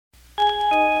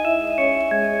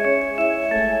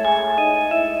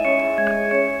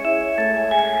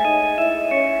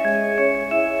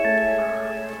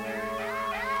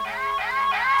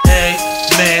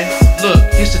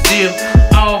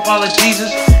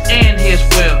and His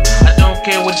will. I don't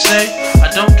care what you say, I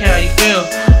don't care how you feel.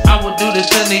 I will do this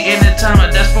till the end of time,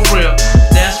 and that's for real.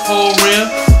 That's for real,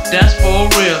 that's for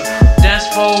real. That's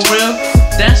for real,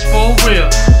 that's for real.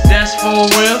 That's for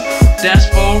real, that's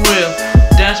for real.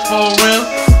 That's for real,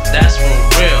 that's for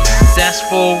real. That's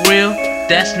for real,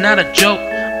 that's not a joke.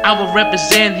 I will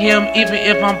represent Him even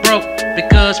if I'm broke,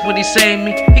 because when He saved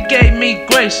me, He gave me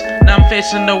grace. Now I'm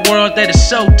facing a world that is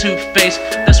so two-faced.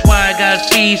 That's why I got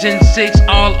Ephesians 6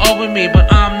 all over me.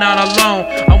 But I'm not alone,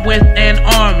 I'm with an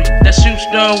army that shoots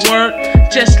the word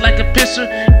just like a pistol,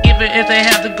 even if they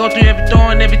have to go through every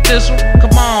thorn, every thistle.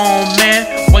 Come on, man,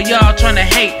 while y'all trying to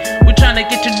hate, we're trying to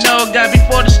get to know God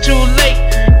before it's too late.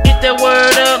 Get that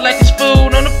word up like it's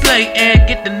food on the plate, and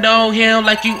get to know Him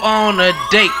like you on a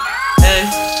date. Hey,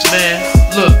 man,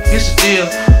 look, here's the deal.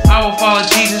 I will follow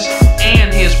Jesus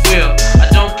and His will.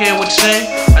 I don't care what you say,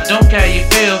 I don't care how you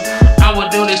feel. I will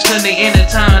do this till the end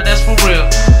of time, that's for real.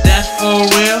 That's for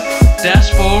real, that's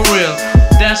for real.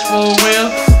 That's for real,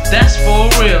 that's for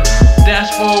real. That's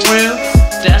for real,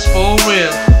 that's for real.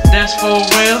 That's for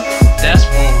real, that's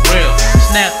for real.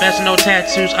 Snap, that's no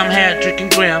tattoos, I'm hat drinking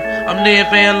Graham. I'm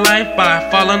living life by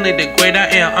following the great I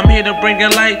am. I'm here to bring a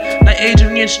light like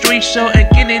Adrian Street Show and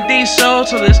getting these souls,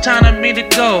 so it's time for me to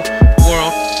go.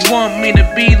 World, you want me to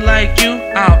be like you?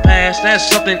 I'll pass, that's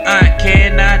something I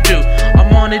cannot do.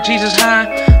 I'm on the Jesus high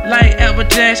like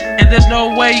Applejack, and there's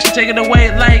no way you can take it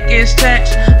away like it's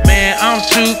tax. Man, I'm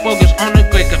too focused on the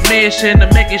great commission to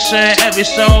making sure every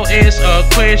soul is a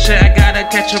Christian. I gotta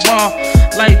catch a ball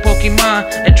like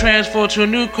Pokemon and transform to a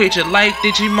new creature like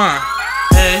Digimon.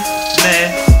 Hey, man,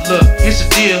 look, here's the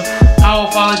deal. I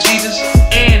will follow Jesus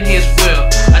and His will.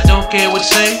 I don't care what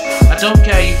you say, I don't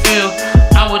care how you feel.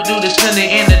 I will do this till the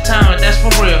end of time, and that's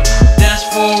for real. That's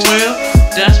for real,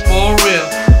 that's for real.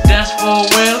 That's for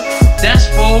real, that's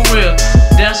for real.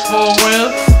 That's for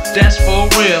real, that's for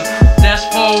real. That's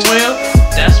for real,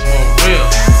 that's for real.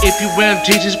 If you rap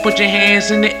Jesus, put your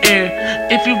hands in the air.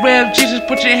 If you rap Jesus,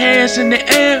 put your hands in the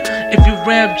air. If you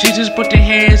rap Jesus, put your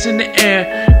hands in the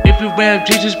air. If you rap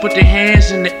Jesus, put your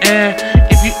hands in the air.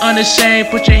 If you understand,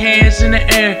 put your hands in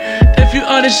the air. If you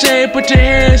understand, put your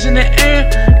hands in the air.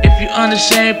 If you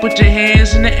understand, put your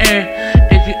hands in the air.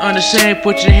 If you understand,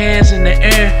 put your hands in the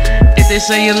air. If they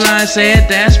say your line, say it,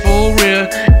 that's for real.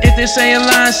 If they say your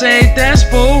line, say it, that's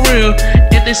for real.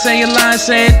 If they say your line,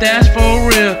 say it, that's for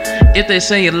real. If they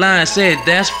say your line, say it,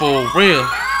 that's for real.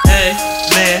 Hey,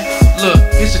 man, look,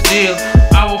 here's the deal.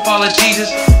 I will follow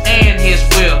Jesus and His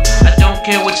will. I don't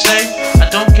care what you say, I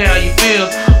don't care how you feel.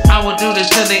 I will do this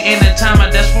till the end of time,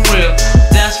 and that's for real.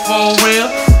 That's for real,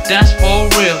 that's for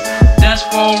real. That's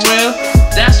for real,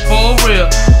 that's for real.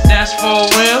 That's for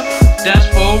real, that's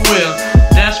for real.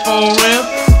 That's for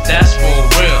real.